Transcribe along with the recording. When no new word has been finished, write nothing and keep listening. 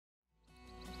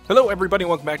Hello everybody,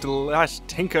 welcome back to the last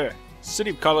Tinker,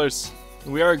 City of Colors.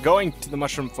 We are going to the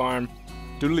mushroom farm.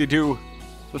 Doodly-doo.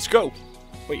 Let's go.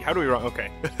 Wait, how do we run? Okay.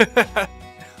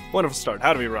 Wonderful start.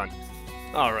 How do we run?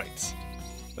 Alright.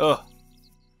 Ugh.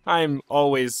 I'm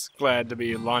always glad to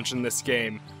be launching this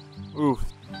game. Ooh,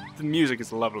 the music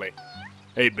is lovely.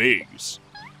 Hey Biggs,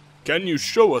 can you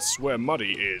show us where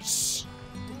Muddy is?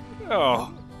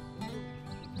 Oh.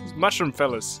 These mushroom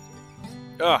fellas.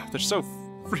 Ugh, they're so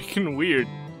freaking weird.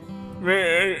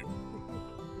 Get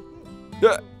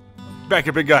back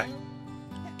here, big guy.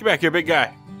 Get back here, big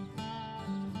guy.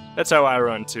 That's how I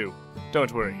run, too.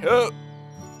 Don't worry. Oh.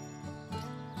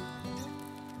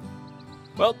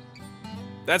 Well,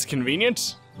 that's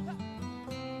convenient.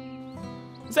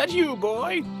 Is that you,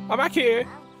 boy? I'm back here.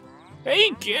 Hey,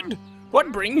 kid.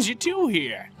 What brings you to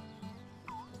here?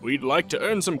 We'd like to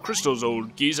earn some crystals,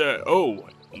 old geezer. Oh,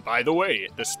 and by the way,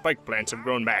 the spike plants have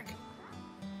grown back.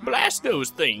 Blast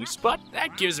those things, but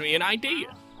that gives me an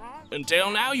idea. Until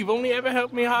now, you've only ever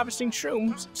helped me harvesting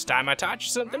shrooms. It's time I taught you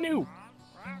something new.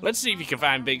 Let's see if you can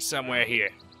find Big somewhere here.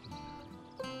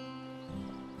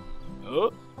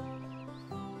 Oh.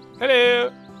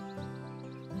 Hello.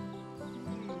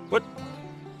 What?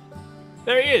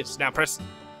 There he is. Now press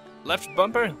left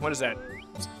bumper. What is that?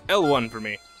 It's L1 for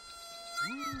me.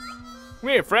 Come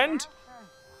here, friend.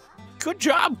 Good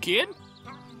job, kid.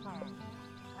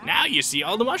 Now you see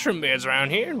all the mushroom beds around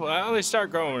here. Well, they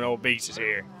start growing when old Biggs is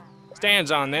here.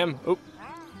 Stands on them. Oop.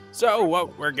 So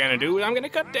what we're gonna do is I'm gonna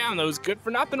cut down those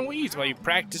good-for-nothing weeds while you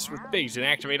practice with Biggs and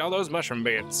activate all those mushroom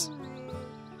beds.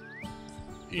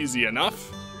 Easy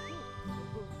enough.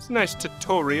 It's a nice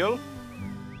tutorial.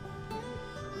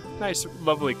 Nice,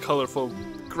 lovely, colorful,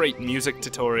 great music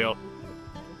tutorial.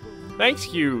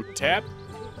 Thanks you, Tap.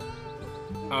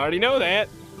 I already know that.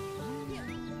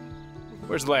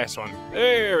 Where's the last one?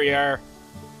 There we are.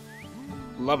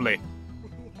 Lovely.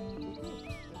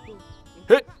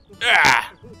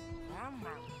 Ah!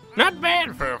 Not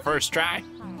bad for a first try.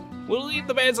 We'll leave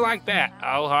the beds like that.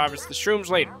 I'll harvest the shrooms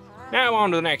later. Now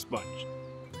on to the next bunch.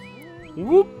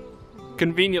 Whoop!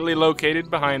 Conveniently located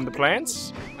behind the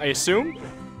plants, I assume.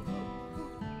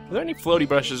 Are there any floaty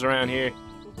brushes around here?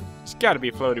 There's gotta be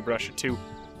a floaty brush or two.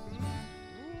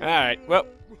 Alright, well,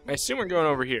 I assume we're going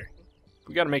over here.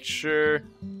 We gotta make sure.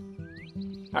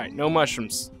 Alright, no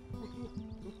mushrooms.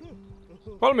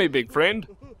 Follow me, big friend.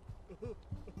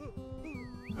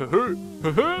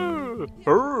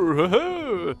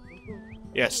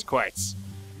 Yes, quite.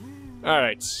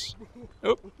 Alright.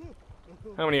 Oh.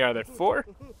 How many are there? 4?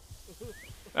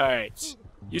 Alright.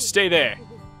 You stay there.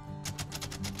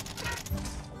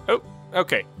 Oh,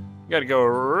 okay. Gotta go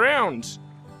around.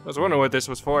 I was wondering what this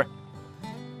was for.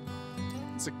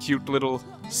 It's a cute little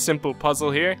simple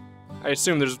puzzle here. I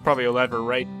assume there's probably a lever,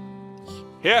 right?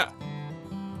 Yeah.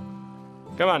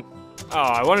 Come on. Oh,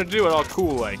 I wanted to do it all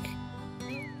cool like.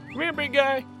 Come here, big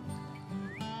guy.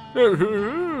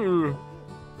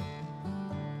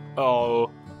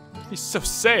 Oh, he's so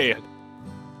sad.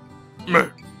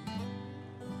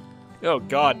 Oh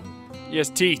God, he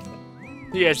has teeth.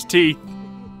 He has teeth.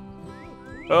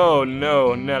 Oh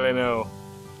no, Nelly, no.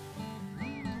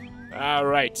 All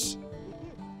right.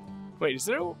 Wait,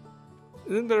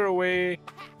 isn't there a way?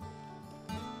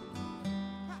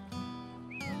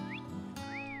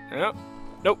 Oh,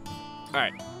 nope.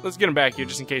 Alright, let's get him back here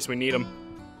just in case we need him.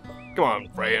 Come on,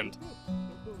 friend.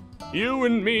 You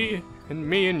and me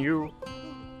and you.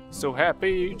 So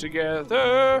happy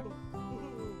together.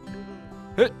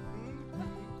 I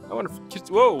wonder if...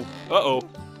 Whoa! Uh-oh.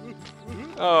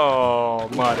 Oh,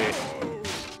 Muddy.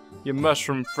 Your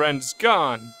mushroom friend's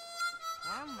gone.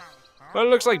 Well, it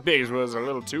looks like Biggs was a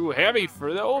little too heavy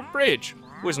for the old bridge.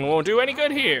 Whistling won't do any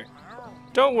good here.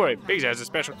 Don't worry, Biggs has a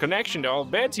special connection to all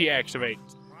beds he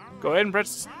activates. Go ahead and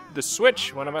press the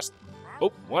switch. One of us...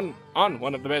 Oh, on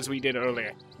one of the beds we did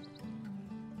earlier.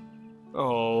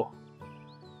 Oh.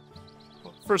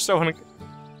 First someone...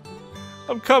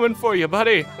 I'm coming for you,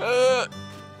 buddy. I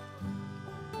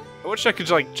wish I could,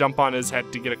 like, jump on his head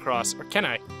to get across. Or can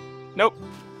I? Nope.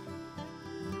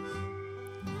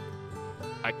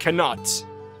 I cannot.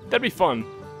 That'd be fun.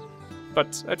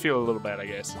 But I'd feel a little bad, I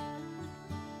guess.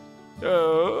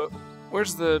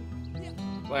 Where's the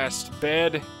last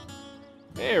bed?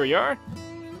 There we are.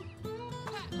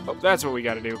 Oh, that's what we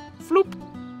gotta do. Floop.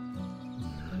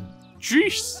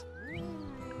 Jeez.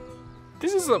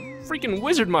 This is a freaking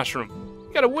wizard mushroom.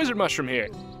 We got a wizard mushroom here.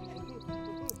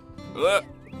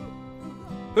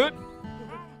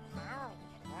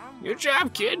 Good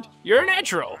job, kid. You're a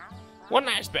natural. One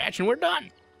last batch and we're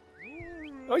done.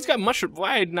 Oh, he's got mushrooms.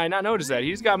 Why didn't I not notice that?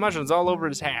 He's got mushrooms all over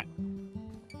his hat.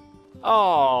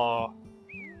 Oh,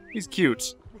 He's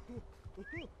cute.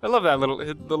 I love that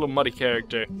little muddy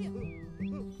character.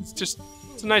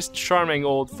 It's a nice, charming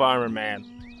old farmer man.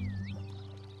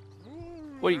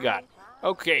 What do you got?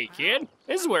 Okay, kid.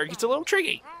 This is where it gets a little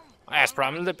tricky. Last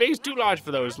problem is the big's too large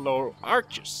for those lower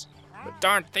arches. The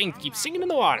darn thing keeps sinking in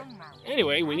the water.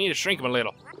 Anyway, we need to shrink him a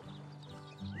little.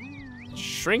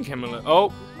 Shrink him a little.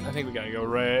 Oh, I think we gotta go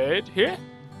right here.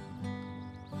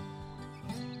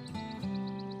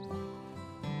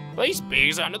 Place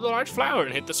Biggs under the large flower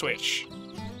and hit the switch.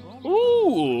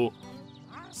 Ooh!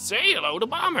 Say hello to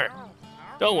Bomber.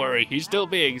 Don't worry, he's still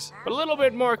Biggs, but a little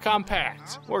bit more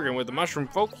compact. Working with the mushroom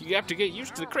folk, you have to get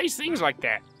used to the crazy things like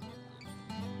that.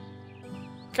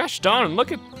 Gosh darn,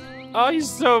 look at... Oh, he's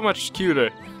so much cuter.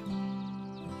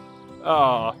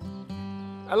 Oh.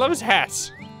 I love his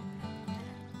hats.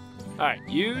 Alright,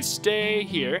 you stay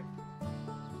here.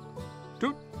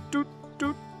 Doot, doot,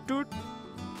 doot, doot.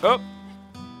 Oh.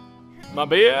 My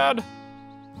beard.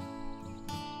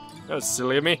 That was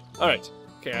silly of me. Alright.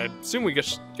 Okay, I assume we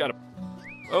just gotta...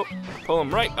 Oh, pull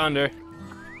him right under.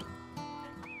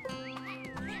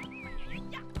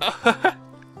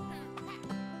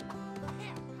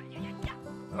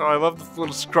 Oh, I love the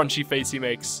little scrunchy face he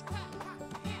makes.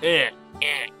 He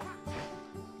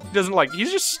doesn't like,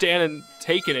 he's just standing,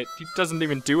 taking it. He doesn't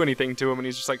even do anything to him, and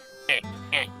he's just like,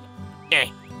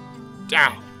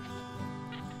 down.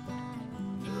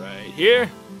 Right here.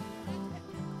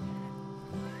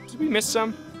 Did we miss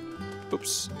some?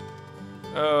 Oops.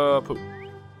 Poop.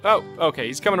 Oh, okay,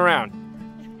 he's coming around.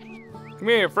 Come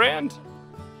here, friend.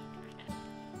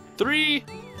 3.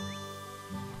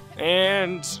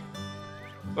 And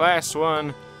last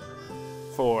one.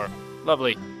 4.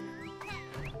 Lovely.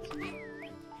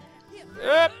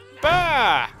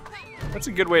 Uppa! That's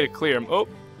a good way to clear him. Oh.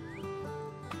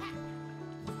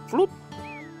 Floop.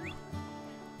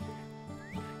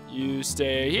 You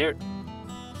stay here.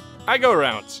 I go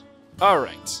around.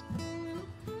 Alright.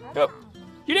 Oh.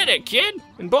 You did it, kid!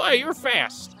 And boy, you're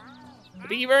fast. I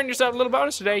think you've earned yourself a little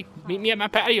bonus today. Meet me at my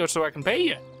patio so I can pay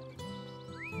you.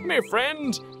 Come here,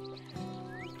 friend.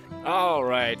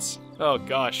 Alright. Oh,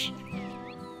 gosh.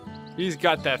 He's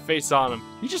got that face on him.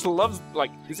 He just loves,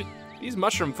 like, these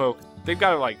mushroom folk, they've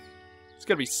got to, like, there's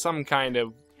got to be some kind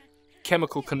of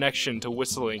chemical connection to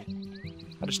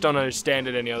whistling. I just don't understand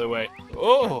it any other way.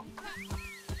 Oh!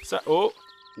 Oh!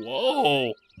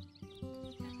 Whoa!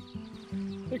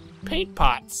 They're paint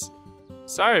pots.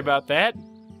 Sorry about that.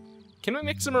 Can we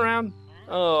mix them around?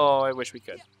 Oh, I wish we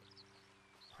could.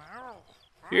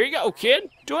 Here you go, kid.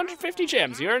 250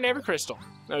 gems. You earn every crystal.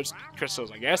 Those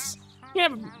crystals, I guess. You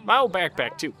have my old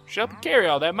backpack, too. Should help carry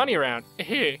all that money around.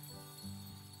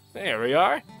 There we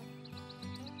are.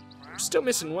 We're still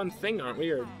missing one thing, aren't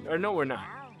we? Or no, we're not.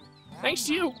 Thanks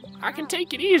to you, I can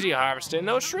take it easy harvesting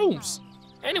those shrooms.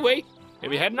 Anyway,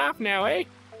 maybe heading off now, eh?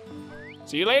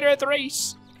 See you later at the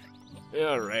race.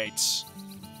 Alright.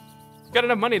 Got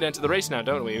enough money to enter the race now,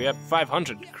 don't we? We have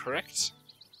 500, correct?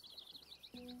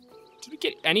 Did we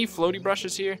get any floaty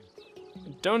brushes here?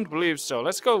 I don't believe so.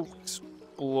 Let's go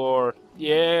explore.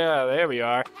 Yeah, there we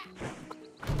are.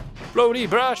 Floaty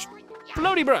brush!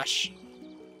 Floaty brush!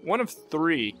 1 of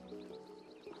 3.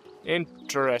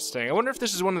 Interesting. I wonder if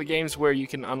this is one of the games where you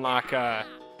can unlock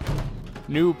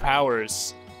new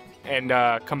powers and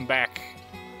come back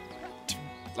to,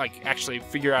 like, actually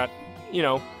figure out, you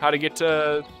know, how to get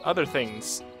to other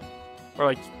things. Or,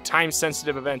 like,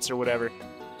 time-sensitive events or whatever.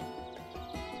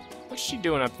 What's she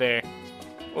doing up there?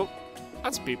 Oh,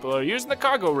 lots of people are using the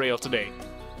cargo rail today.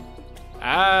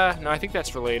 No, I think that's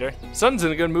for later. Sun's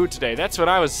in a good mood today. That's what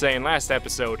I was saying last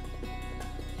episode.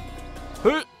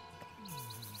 Huh.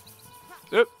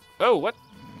 Oh, what?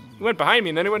 He went behind me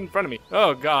and then he went in front of me.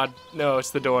 Oh, God. No,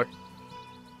 it's the door.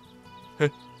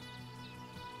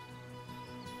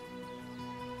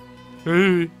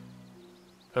 Hey.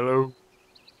 Hello.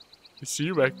 I see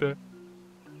you back there.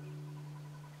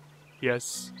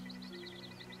 Yes.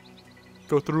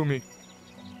 Go through me.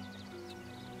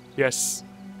 Yes.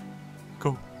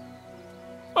 Go.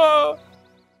 Oh!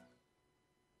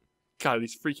 God,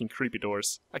 these freaking creepy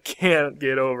doors. I can't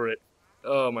get over it.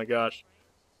 Oh my gosh.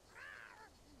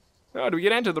 Oh, do we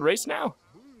get into the race now?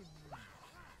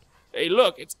 Hey,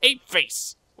 look, it's Ape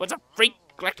Face. What's up, freak?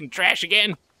 Collecting trash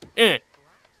again? Ha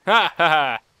ha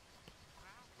ha.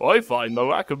 I find the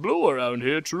lack of blue around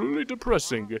here truly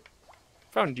depressing.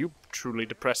 Found you truly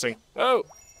depressing. Oh!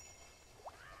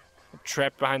 I'm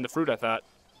trapped behind the fruit, I thought.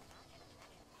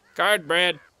 Card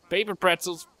bread, paper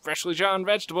pretzels, freshly drawn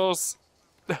vegetables.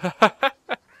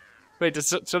 Wait,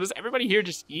 so does everybody here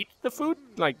just eat the food?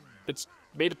 Like, it's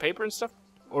made of paper and stuff?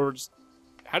 Or just,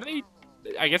 how do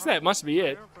they, I guess that must be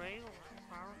it.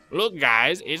 Look,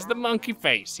 guys, it's the monkey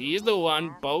face. He's the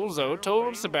one Bozo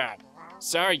told us about.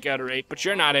 Sorry, Gutter8, but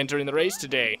you're not entering the race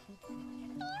today.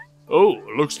 Oh,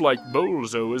 looks like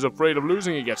Bozo is afraid of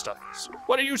losing against us.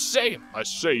 What are you saying? I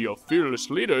say your fearless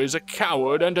leader is a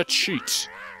coward and a cheat.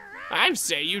 I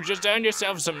say you just earned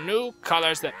yourself some new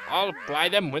colors that I'll apply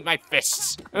them with my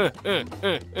fists. Who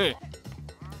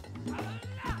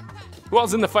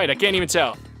all's in the fight? I can't even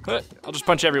tell. I'll just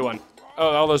punch everyone.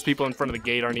 Oh, all those people in front of the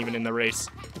gate aren't even in the race.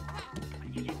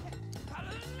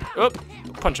 Oh,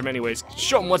 punch him anyways.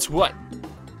 Show him what's what.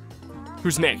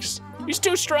 Who's next? He's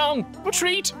too strong.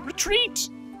 Retreat! Retreat!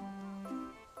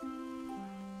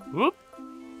 Whoop.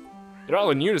 They're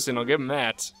all in unison, I'll give them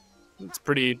that. That's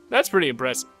pretty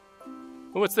impressive.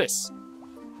 Oh, what's this?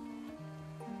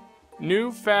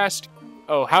 New fast...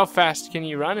 Oh, how fast can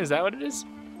you run? Is that what it is?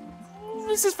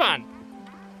 This is fun.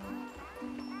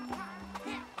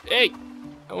 Hey,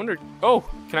 I wonder... Oh,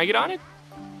 can I get on it?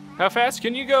 How fast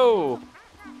can you go?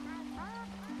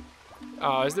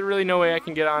 Oh, is there really no way I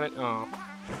can get on it? Oh.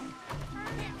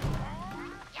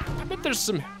 I bet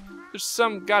there's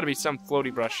gotta be some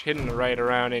floaty brush hidden right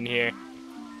around in here.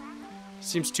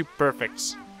 Seems too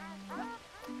perfect.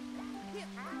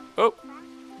 Oh.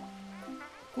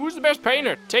 Who's the best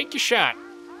painter? Take your shot.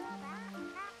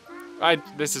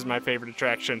 This is my favorite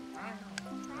attraction.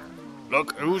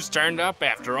 Look who's turned up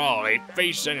after all, a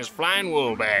face in his flying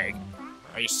wool bag.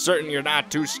 Are you certain you're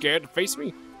not too scared to face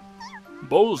me?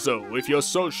 Bozo, if you're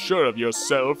so sure of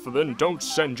yourself, then don't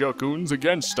send your goons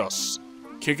against us.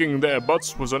 Kicking their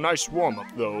butts was a nice warm-up,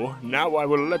 though. Now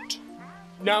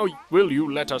will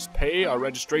you let us pay our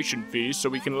registration fee so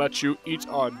we can let you eat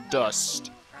our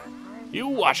dust? You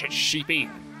watch it, sheepy.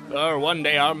 Or one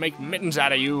day I'll make mittens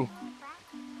out of you.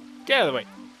 Get out of the way.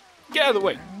 Get out of the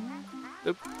way.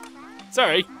 Oop.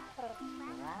 Sorry.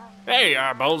 Hey,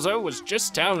 our Bozo was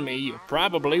just telling me you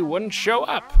probably wouldn't show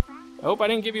up. I hope I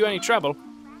didn't give you any trouble.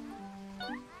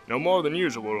 No more than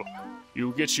usual.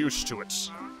 You get used to it.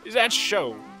 Is that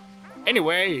so?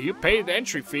 Anyway, you paid the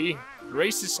entry fee. The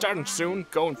race is starting soon.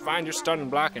 Go and find your starting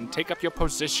block and take up your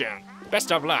position.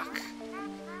 Best of luck.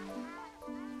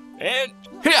 And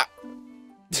here.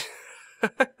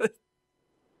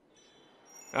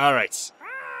 All right.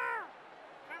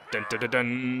 Dun dun dun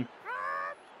dun.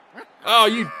 Oh,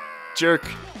 you jerk!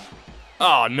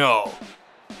 Oh no!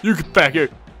 You get back here!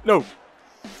 No!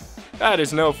 That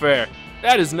is no fair.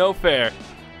 That is no fair.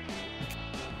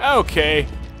 Okay.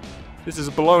 This is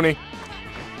baloney.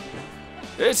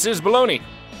 This is baloney.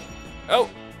 Oh,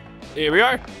 here we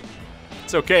are.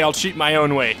 It's okay. I'll cheat my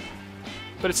own way.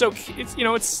 But it's okay. It's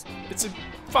it's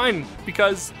fine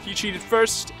because you cheated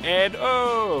first, and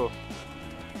oh.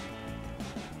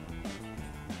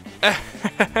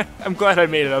 I'm glad I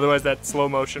made it. Otherwise, that slow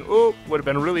motion would have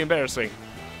been really embarrassing.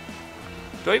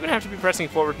 Do I even have to be pressing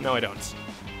forward? No, I don't.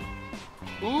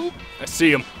 Ooh, I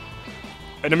see him.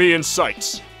 Enemy in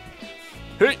sight.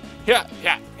 Yeah.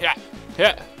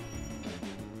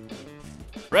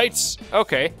 Right.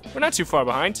 Okay. We're not too far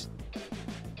behind.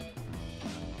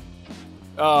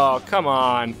 Oh, come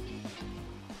on.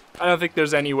 I don't think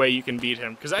there's any way you can beat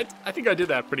him, because I think I did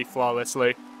that pretty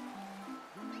flawlessly.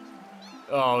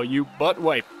 Oh, you butt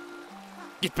wipe.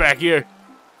 Get back here.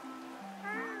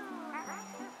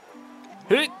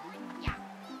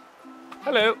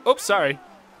 Hello. Oops, sorry.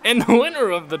 And the winner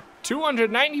of the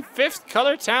 295th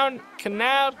Colortown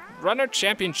Canal Runner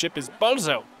Championship is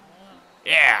Bozo.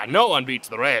 Yeah, no one beats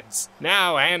the Reds.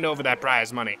 Now hand over that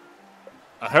prize money.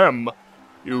 Ahem.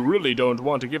 You really don't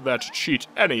want to give that cheat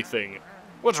anything.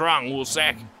 What's wrong,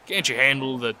 Woolsack? Can't you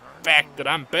handle the fact that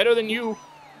I'm better than you?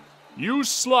 You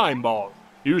slimeball.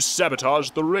 You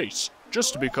sabotaged the race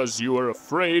just because you were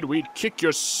afraid we'd kick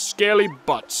your scaly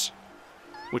butt.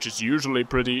 Which is usually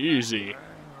pretty easy.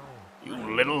 You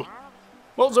little...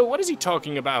 Bozo, what is he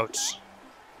talking about?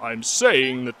 I'm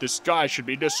saying that this guy should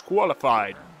be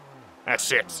disqualified.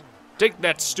 That's it. Take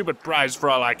that stupid prize for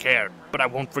all I care, but I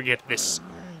won't forget this.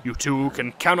 You two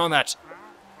can count on that.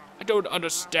 I don't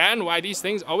understand why these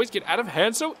things always get out of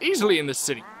hand so easily in this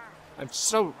city. I'm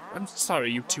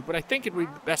sorry, you two, but I think it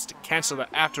would be best to cancel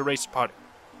the after-race party.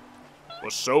 Well,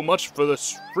 so much for the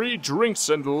free drinks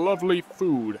and lovely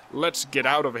food. Let's get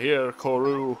out of here,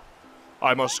 Koru.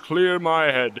 I must clear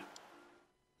my head.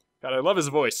 God, I love his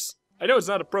voice. I know it's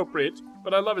not appropriate,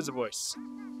 but I love his voice.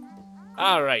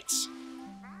 Alright.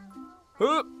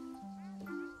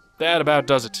 That about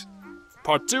does it.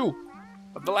 Part 2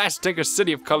 of the last Tinker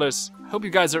City of Colors. Hope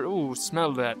you guys are... Ooh,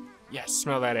 smell that. Yes,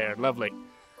 smell that air. Lovely.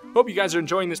 Hope you guys are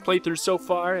enjoying this playthrough so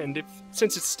far, and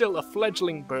since it's still a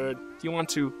fledgling bird, you want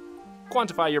to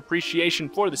quantify your appreciation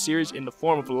for the series in the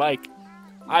form of a like,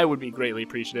 I would be greatly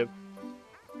appreciative.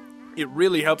 It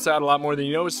really helps out a lot more than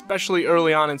you know, especially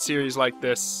early on in series like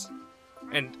this.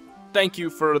 And thank you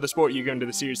for the support you've given to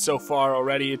the series so far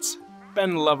already. It's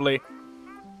been lovely.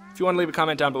 If you want to leave a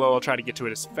comment down below, I'll try to get to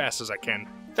it as fast as I can.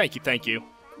 Thank you, thank you.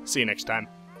 See you next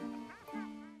time.